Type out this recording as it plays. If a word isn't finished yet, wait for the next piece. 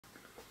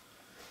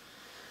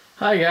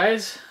Hi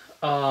guys,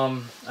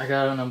 I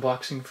got an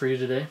unboxing for you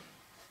today.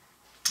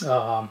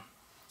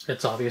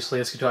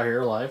 It's Guitar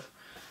Hero Live.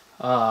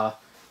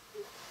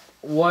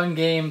 One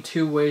game,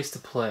 two ways to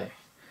play.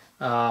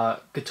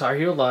 Guitar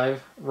Hero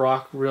Live,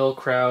 rock real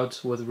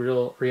crowds with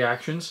real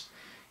reactions.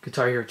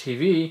 Guitar Hero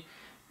TV,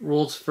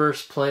 world's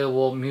first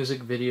playable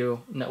music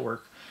video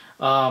network.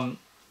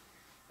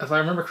 If I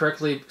remember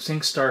correctly,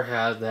 SingStar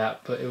had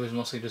that, but it was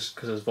mostly just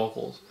because of his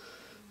vocals.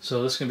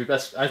 So this is gonna be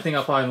best. I think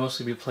I'll probably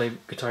mostly be play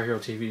Guitar Hero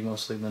TV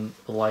mostly than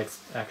the live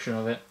action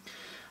of it.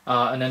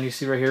 And then you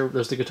see right here,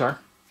 there's the guitar.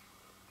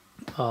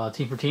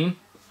 Team for Team,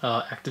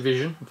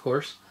 Activision, of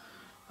course.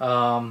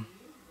 It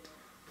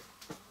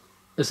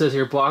says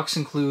here, box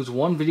includes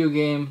one video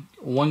game,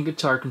 one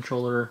guitar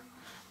controller,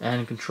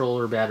 and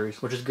controller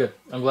batteries, which is good.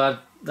 I'm glad.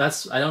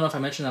 I don't know if I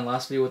mentioned that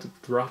last video with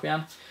the Rock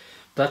Band,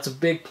 but that's a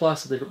big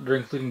plus that they're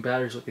including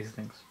batteries with these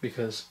things,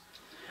 because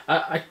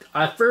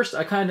at first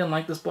I kind of didn't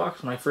like this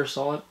box when I first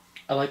saw it.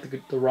 I like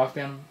the Rock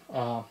Band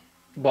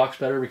box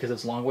better because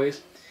it's long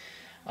ways.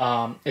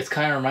 It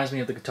kind of reminds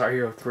me of the Guitar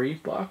Hero 3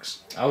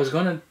 box. I was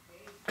going to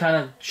kind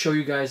of show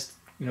you guys,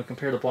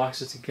 compare the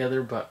boxes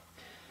together, but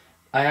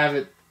I have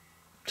it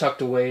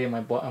tucked away in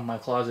my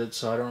closet,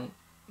 so I'm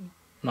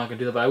not going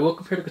to do that. But I will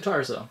compare the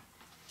guitars though.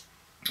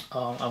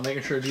 I'm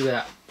making sure to do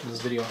that in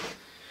this video.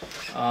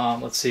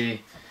 Let's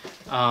see.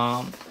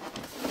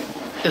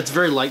 It's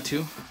very light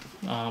too.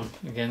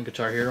 Again,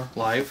 Guitar Hero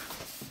Live.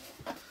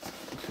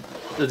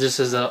 It just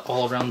says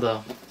all around the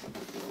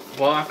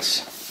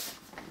box.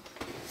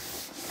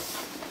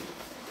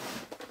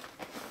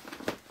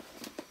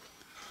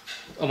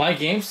 My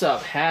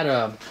GameStop had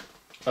a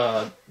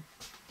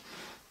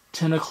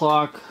 10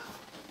 o'clock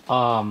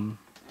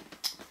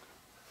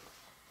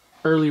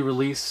early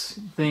release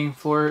thing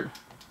for it,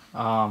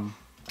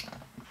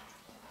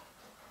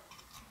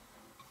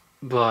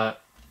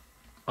 but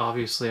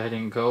obviously I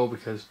didn't go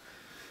because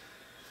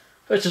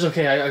it's just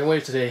okay. I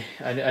waited today.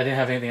 I didn't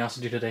have anything else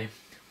to do today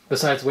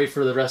besides wait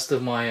for the rest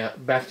of my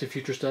Back to the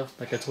Future stuff.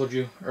 Like I told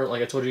you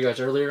guys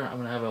earlier, I'm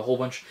gonna have a whole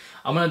bunch.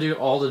 I'm gonna do it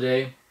all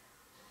today.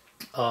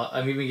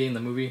 I'm even getting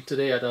the movie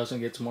today. I thought I was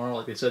gonna get tomorrow,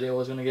 like they said I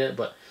was gonna get,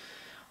 but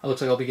it looks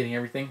like I'll be getting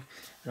everything,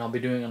 and I'll be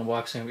doing an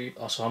unboxing.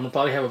 Also, I'm gonna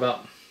probably have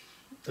about,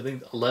 I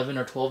think, 11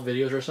 or 12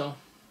 videos or so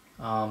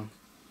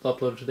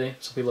uploaded today,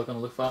 so people are gonna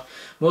look for.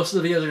 Most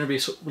of the videos are gonna be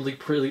really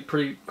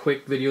pretty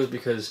quick videos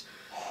because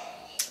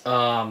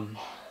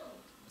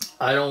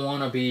I don't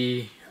want to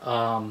be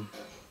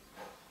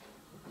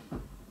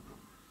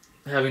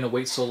having to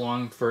wait so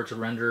long for it to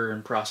render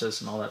and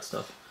process and all that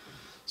stuff.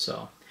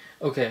 So,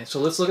 okay, so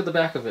let's look at the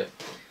back of it.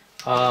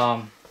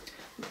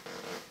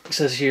 It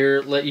says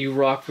here, let you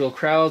rock real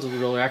crowds with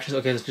real reactions.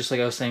 Okay, that's just like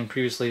I was saying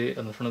previously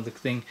on the front of the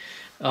thing.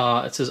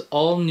 It says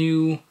all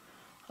new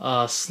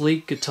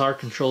sleek guitar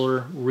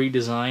controller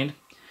redesigned.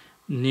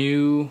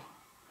 New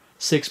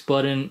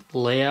 6-button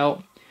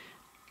layout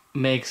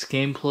makes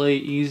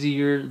gameplay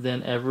easier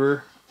than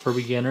ever for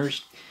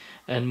beginners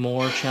and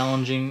more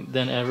challenging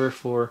than ever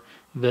for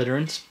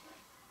veterans.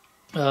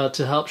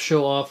 To help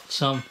show off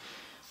some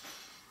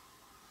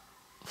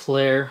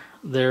flair,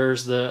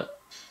 there's the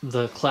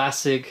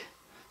classic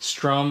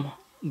strum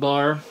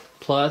bar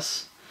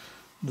plus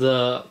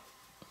the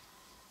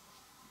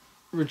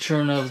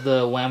return of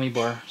the whammy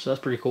bar, so that's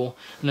pretty cool.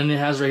 And then it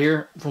has right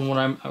here, from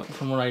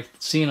what I've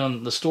seen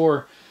on the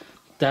store,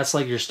 that's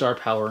like your star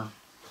power.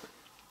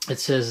 It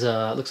says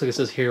looks like it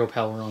says Hero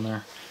Power on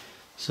there,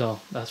 so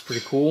that's pretty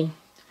cool.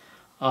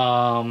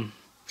 Then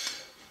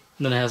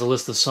it has a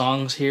list of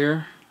songs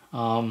here.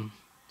 It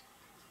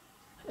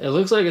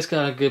looks like it's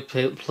got a good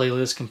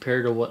playlist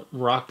compared to what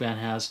Rock Band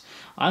has.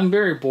 I'm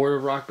very bored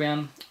of Rock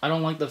Band. I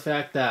don't like the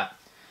fact that,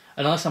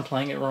 unless I'm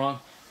playing it wrong,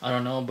 I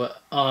don't know,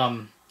 but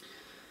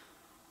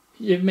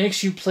it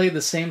makes you play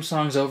the same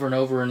songs over and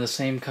over in the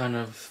same kind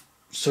of,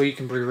 so you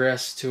can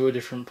progress to a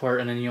different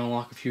part and then you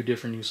unlock a few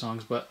different new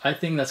songs. But I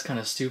think that's kind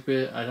of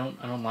stupid. I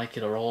don't like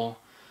it at all.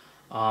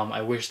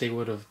 I wish they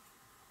would have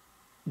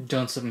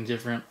done something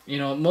different.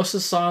 Most of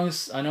the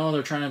songs, I know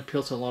they're trying to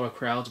appeal to a lot of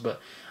crowds, but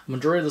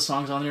majority of the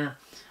songs on there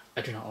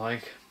I do not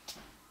like.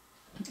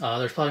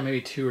 There's probably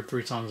maybe 2 or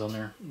 3 songs on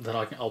there that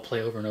I'll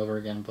play over and over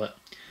again, but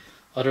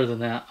other than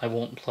that, I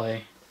won't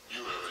play.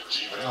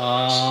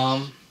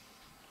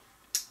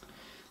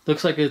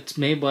 Looks like it's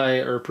made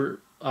by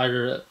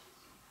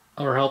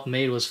or help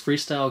made was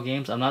Freestyle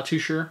Games. I'm not too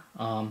sure.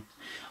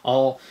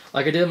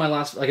 Like I do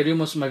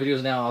most of my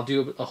videos now, I'll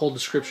do a whole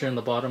description in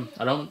the bottom.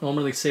 I don't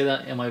normally say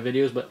that in my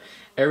videos, but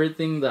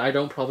everything that I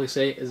don't probably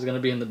say is going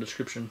to be in the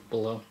description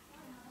below.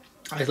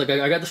 I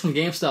got this from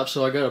GameStop,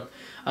 so I don't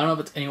know if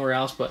it's anywhere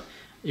else, but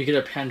you get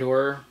a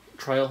Pandora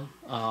trial,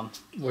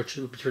 which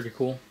would be pretty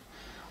cool.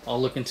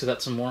 I'll look into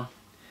that some more.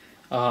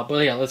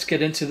 But yeah, let's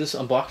get into this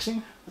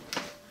unboxing.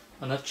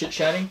 Enough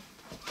chit-chatting.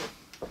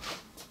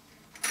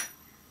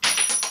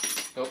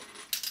 Oh,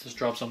 just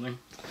dropped something.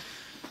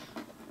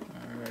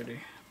 Alrighty.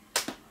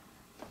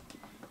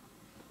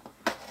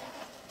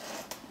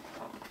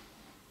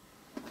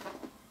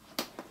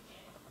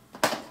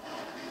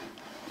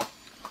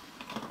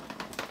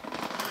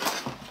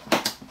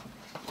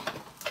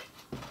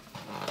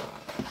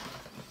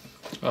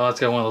 Oh, it's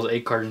got one of those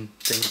 8-card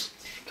things.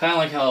 Kind of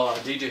like how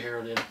DJ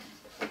Hero did.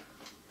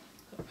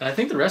 And I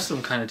think the rest of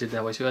them kind of did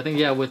that way too. I think,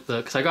 yeah, with the...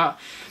 Because I got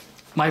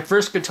my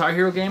first Guitar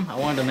Hero game, I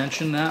wanted to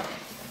mention that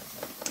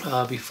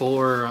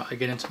before I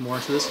get into more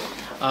into this,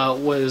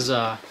 was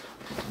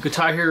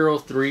Guitar Hero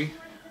 3,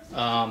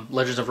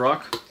 Legends of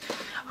Rock.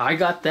 I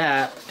got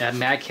that at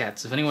Mad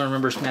Catz. If anyone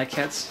remembers Mad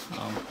Catz.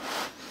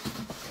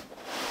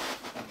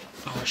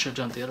 Oh, I should have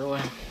done it the other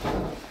way.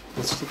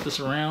 Let's flip this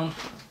around.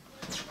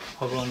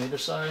 I'll go on the other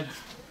side.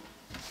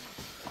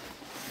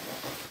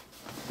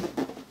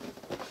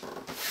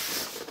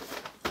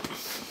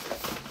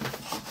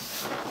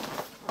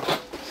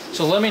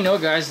 So let me know,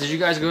 guys. Did you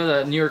guys go to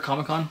the New York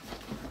Comic Con?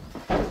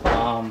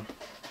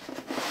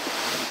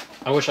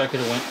 I wish I could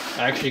have went.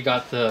 I actually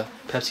got the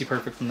Pepsi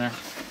Perfect from there.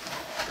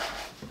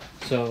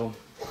 So,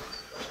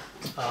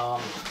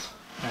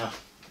 yeah.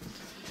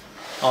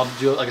 I'll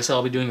do it. Like I said,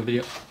 I'll be doing a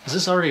video. Is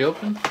this already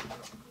open?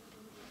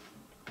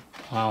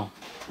 Wow.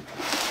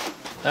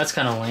 That's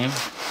kind of lame.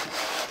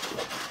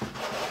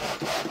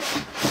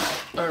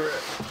 Alright.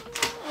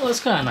 Well, that's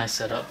kind of a nice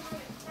setup.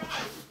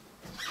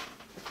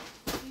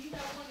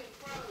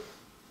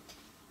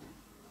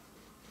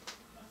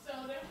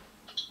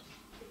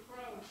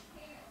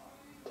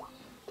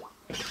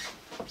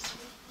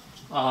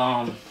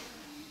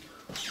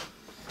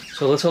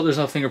 So let's hope there's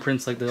no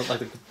fingerprints like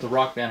the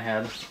Rock Band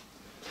had.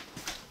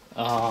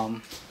 Oh,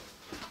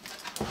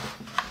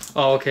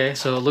 okay.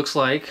 So it looks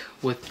like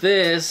with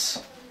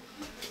this,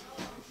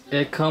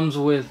 it comes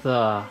with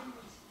a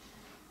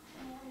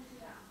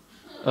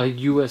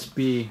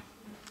USB.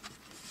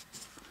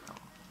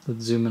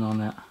 Let's zoom in on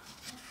that.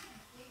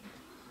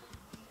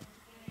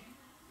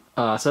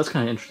 So that's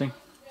kind of interesting.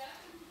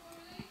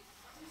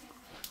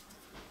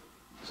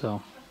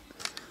 So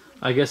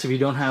I guess if you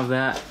don't have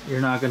that, you're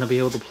not going to be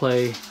able to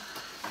play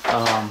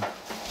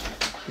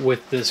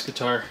with this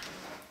guitar.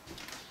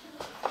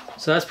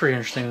 So that's pretty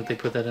interesting that they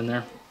put that in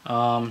there.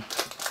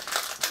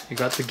 You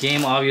got the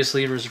game,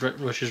 obviously,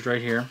 which is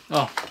right here.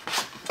 Oh,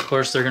 of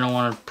course they're going to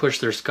want to push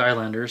their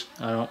Skylanders.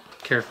 I don't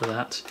care for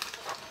that.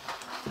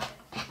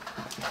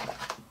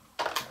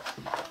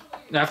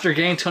 After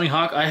getting Tony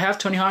Hawk, I have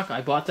Tony Hawk.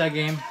 I bought that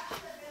game.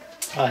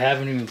 I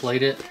haven't even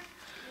played it.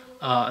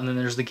 And then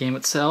there's the game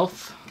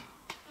itself.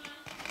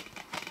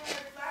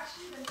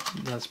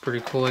 That's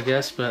pretty cool, I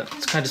guess, but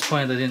it's kind of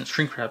disappointing they didn't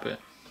shrink wrap it.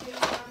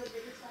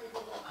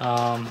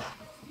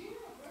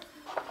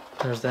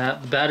 There's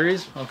that. The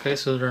batteries, okay,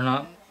 so they're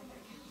not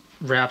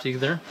wrapped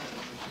either.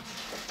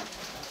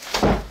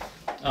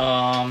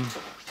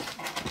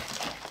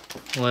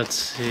 Let's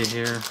see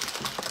here.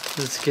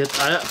 Let's get.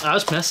 I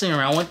was messing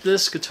around with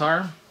this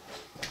guitar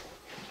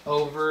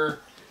over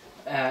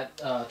at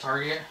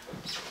Target.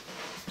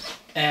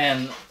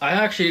 And I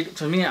actually,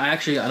 to me, I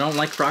don't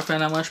like Rock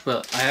Band that much,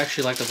 but I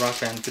actually like the Rock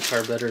Band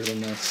guitar better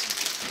than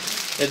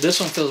this. This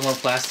one feels more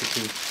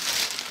plasticky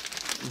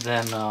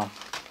than, let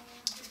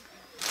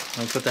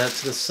me put that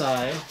to the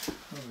side,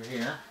 over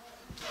here.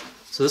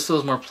 So this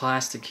feels more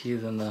plasticky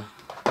than the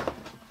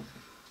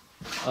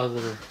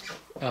other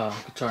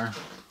guitar.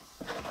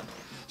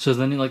 So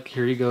then, like,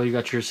 here you go, you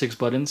got your 6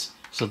 buttons.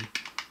 So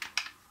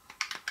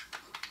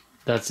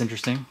that's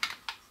interesting.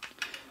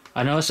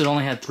 I noticed it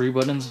only had 3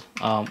 buttons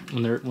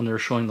when they were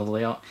showing the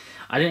layout.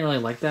 I didn't really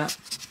like that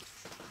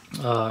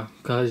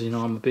because, you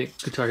know, I'm a big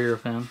Guitar Hero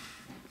fan.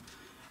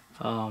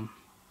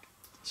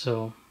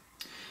 So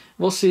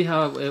we'll see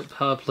how it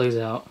plays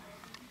out.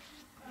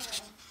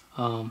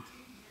 So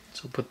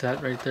put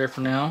that right there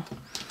for now.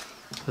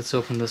 Let's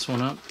open this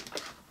one up.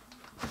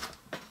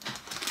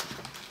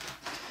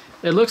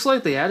 It looks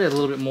like they added a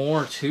little bit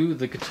more to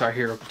the Guitar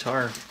Hero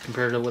guitar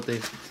compared to what they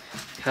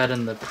had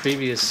in the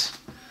previous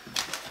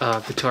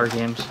guitar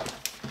games.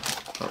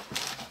 Oh.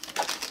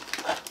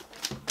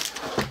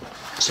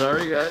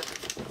 Sorry, guys.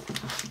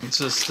 It's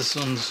just this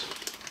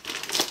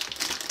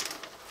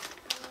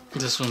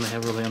one they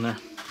have really on there.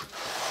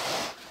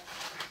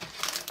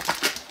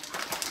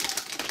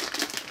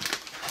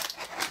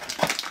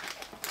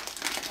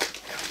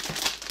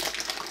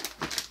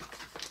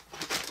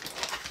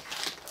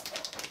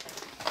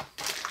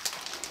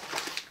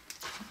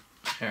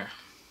 Here.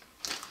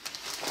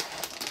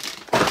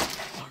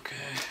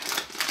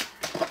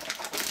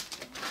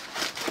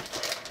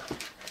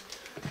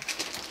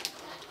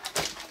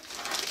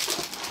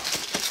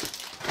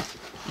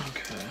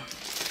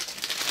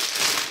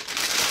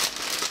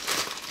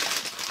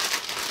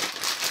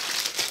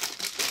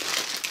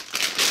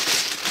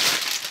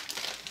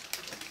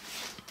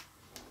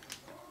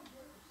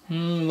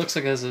 Looks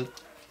like it has a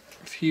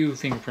few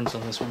fingerprints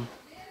on this one.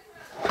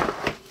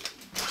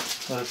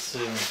 Let's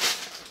see.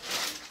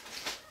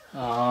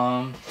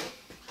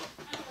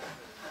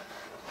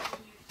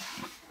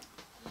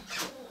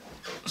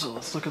 So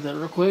let's look at that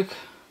real quick.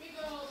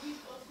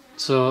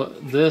 So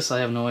this, I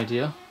have no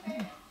idea.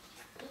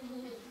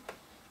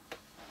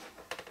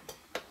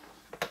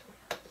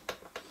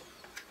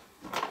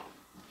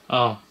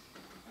 Oh,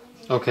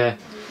 okay.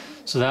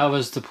 So that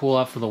was to pull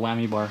out for the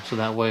whammy bar, so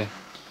that way.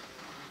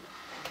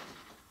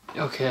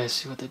 Okay, I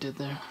see what they did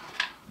there.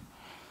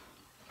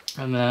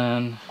 And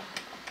then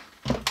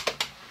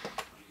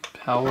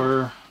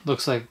power,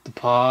 looks like the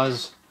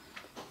pause,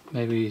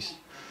 maybe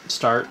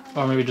start,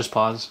 or maybe just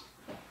pause.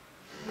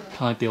 Kind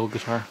of like the old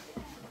guitar.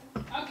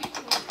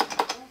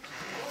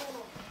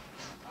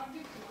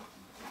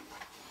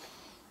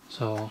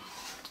 So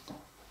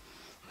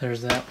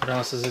there's that. What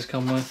else does this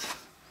come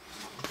with?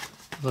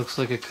 Looks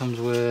like it comes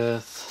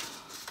with,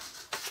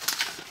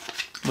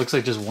 looks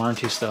like just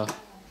warranty stuff.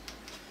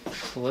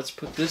 So let's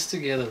put this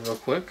together real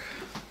quick.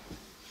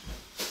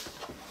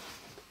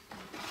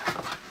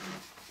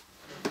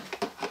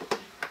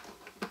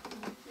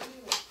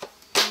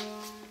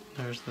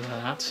 There's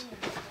that.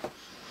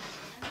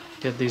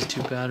 Get these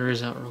two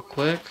batteries out real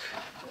quick.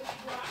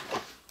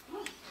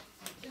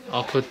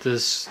 I'll put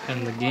this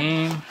in the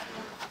game.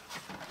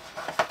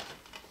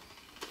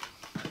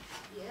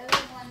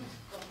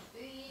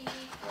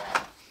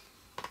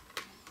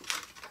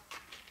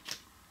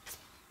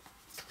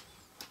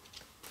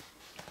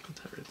 Put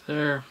that right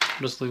there.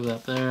 Just leave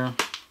that there.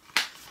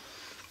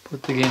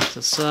 Put the game to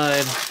the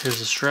side. Here's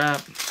the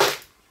strap.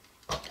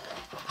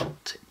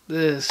 Take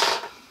this.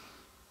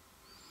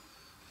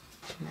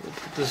 We'll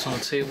put this on the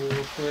table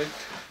real quick.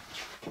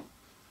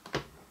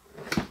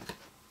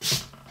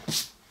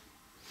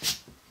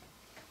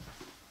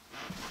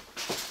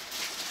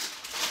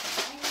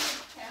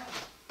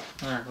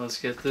 Alright, let's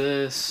get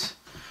this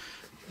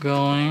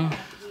going.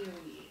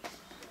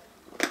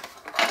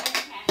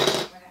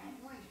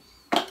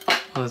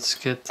 Let's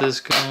get this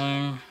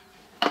going.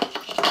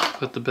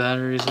 Put the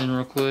batteries in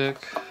real quick.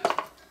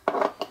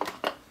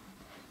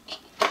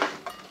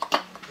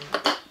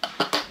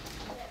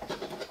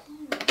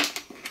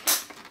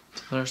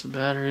 So there's the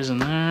batteries in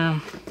there.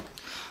 I'm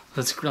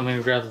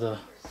gonna grab the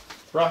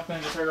rock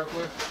band guitar real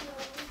quick.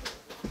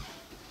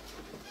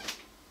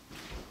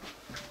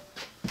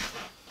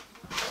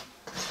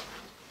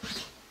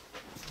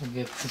 We'll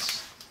get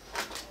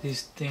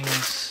these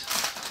things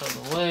out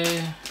of the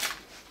way.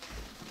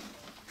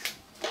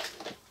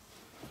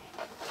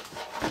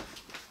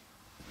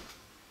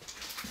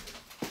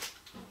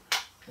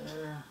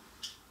 There.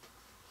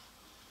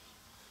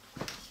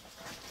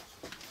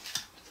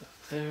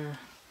 There.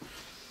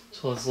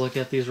 So let's look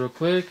at these real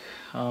quick.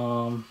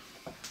 I'll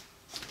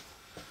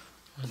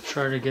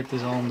try to get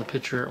these all in the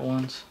picture at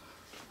once.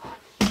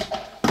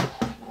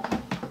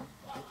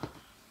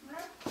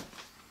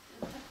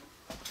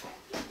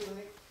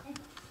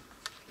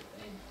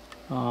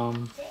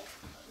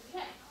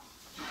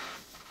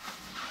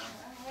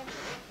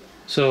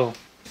 So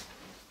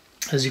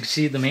as you can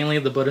see, mainly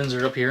the buttons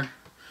are up here.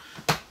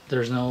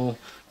 There's no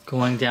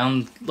going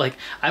down. Like,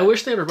 I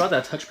wish they would have brought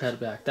that touchpad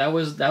back. That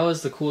was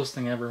the coolest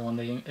thing ever when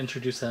they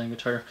introduced that in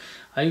guitar.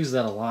 I use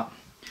that a lot.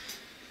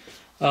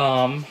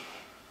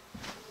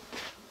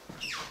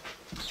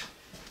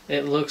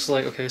 It looks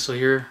like, okay, so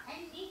here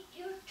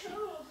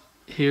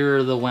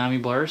are the whammy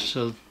bars.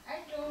 So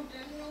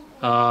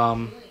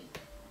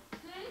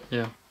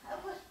yeah.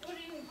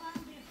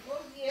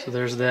 So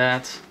there's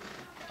that.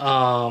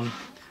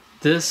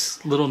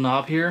 This little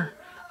knob here,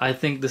 I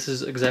think this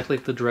is exactly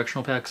like the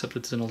directional pad, except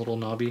it's in a little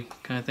knobby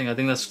kind of thing. I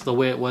think that's the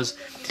way it was.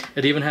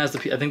 It even has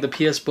I think the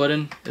PS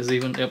button is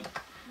even, yep.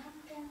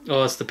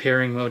 Oh, it's the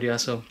pairing mode, yeah,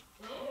 so.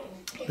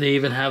 They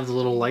even have the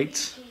little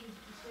lights.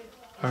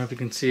 I don't know if you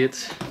can see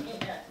it.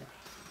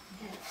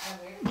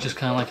 Just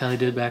kind of like how they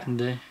did back in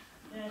the day.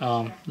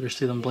 You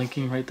see them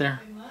blinking right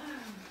there.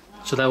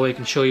 So that way it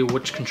can show you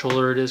which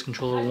controller it is,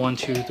 controller 1,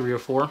 2, 3, or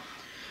 4.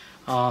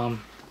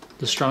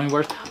 The strumming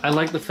bars. I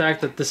like the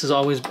fact that this is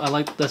always,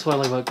 that's what I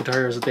like about Guitar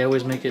Hero, is that they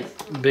always make it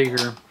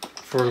bigger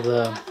for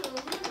the,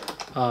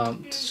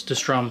 to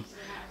strum.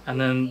 And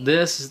then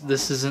this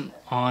isn't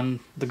on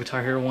the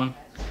Guitar Hero one.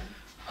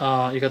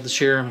 You got the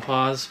share and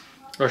pause,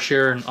 or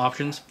share and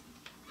options.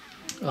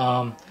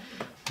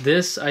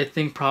 This I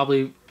think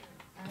probably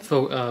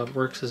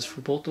works as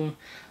for both of them.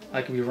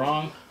 I could be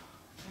wrong.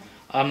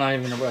 I'm not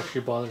even gonna actually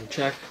bother to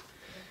check.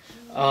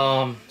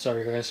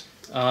 Sorry guys.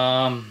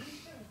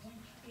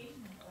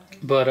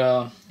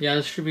 Yeah,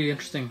 this should be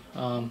interesting.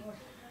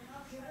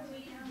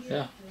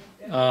 Yeah.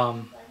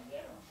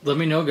 Let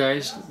me know,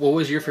 guys, what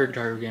was your favorite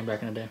Guitar Hero game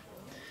back in the day?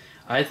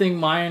 I think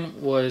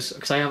mine was,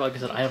 because I have, like I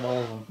said, I have all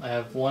of them. I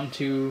have 1,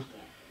 2,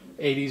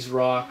 80s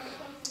rock,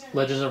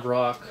 Legends of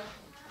Rock,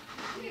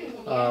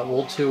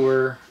 World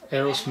Tour,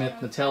 Aerosmith,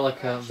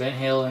 Metallica, Van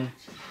Halen,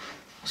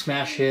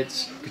 Smash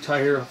Hits, Guitar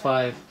Hero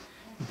 5,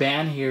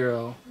 Band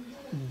Hero,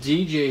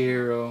 DJ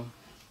Hero,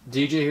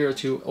 DJ Hero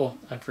 2, oh,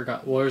 I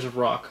forgot, Warriors of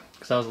Rock,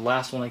 because that was the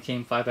last one that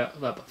came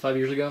about 5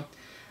 years ago.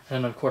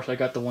 And then, of course, I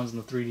got the ones in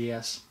the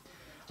 3DS,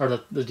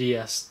 or the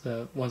DS,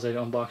 the ones I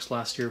unboxed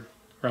last year,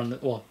 around the,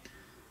 well,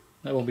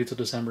 that won't be till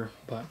December,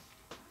 but,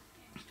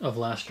 of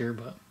last year,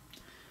 but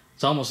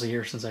it's almost a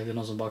year since I did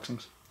those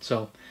unboxings.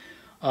 So,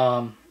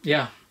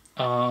 yeah,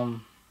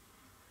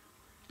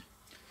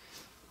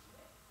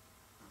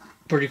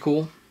 pretty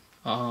cool.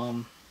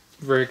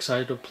 Very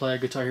excited to play a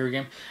Guitar Hero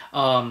game.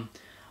 I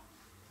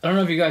don't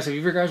know if you guys, have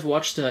you ever guys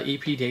watched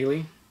EP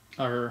Daily?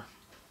 Or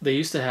they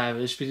used to have,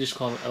 it used to be just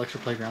called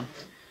Electric Playground.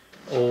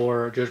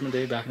 or Judgment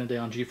Day back in the day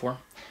on G4.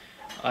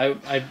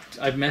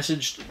 I've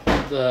messaged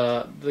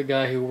the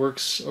guy who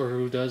works or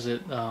who does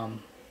it,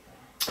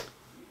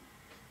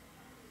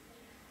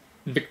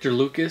 Victor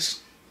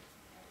Lucas.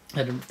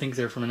 I didn't think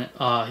there for a minute.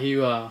 I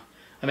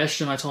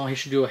messaged him. I told him he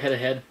should do a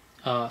head-to-head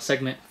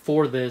segment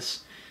for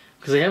this,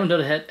 because they haven't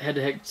done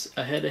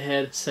a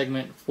head-to-head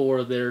segment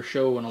for their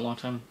show in a long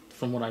time,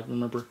 from what I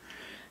remember.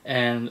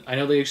 And I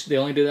know they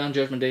only did that on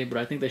Judgment Day, but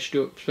I think they should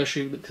do it,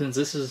 especially since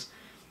this is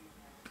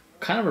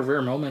kind of a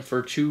rare moment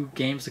for two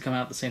games to come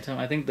out at the same time.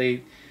 I think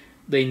they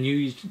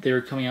knew they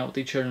were coming out with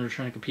each other and were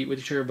trying to compete with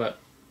each other, but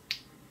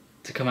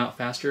to come out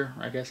faster,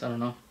 I guess. I don't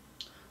know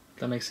if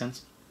that makes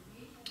sense.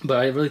 But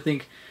I really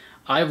think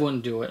I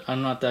wouldn't do it.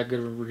 I'm not that good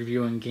at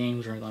reviewing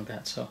games or anything like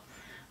that, so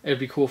it'd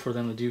be cool for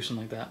them to do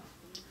something like that.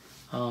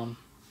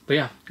 But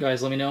yeah,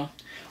 guys, let me know.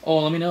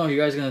 Oh, let me know if you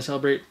guys are going to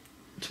celebrate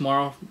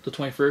tomorrow, the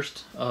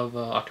 21st of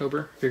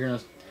October. If you're going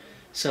to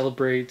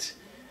celebrate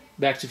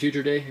Back to the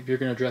Future Day, if you're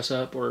going to dress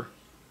up or,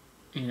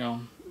 you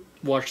know,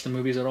 watch the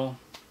movies at all.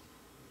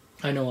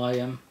 I know I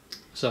am.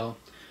 So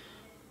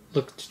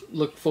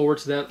look forward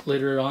to that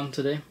later on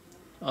today.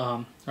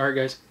 Alright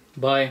guys,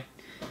 bye.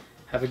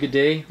 Have a good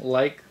day.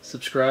 Like,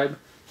 subscribe,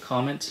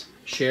 comment,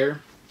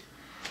 share,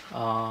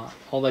 all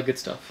that good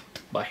stuff.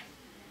 Bye.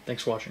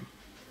 Thanks for watching.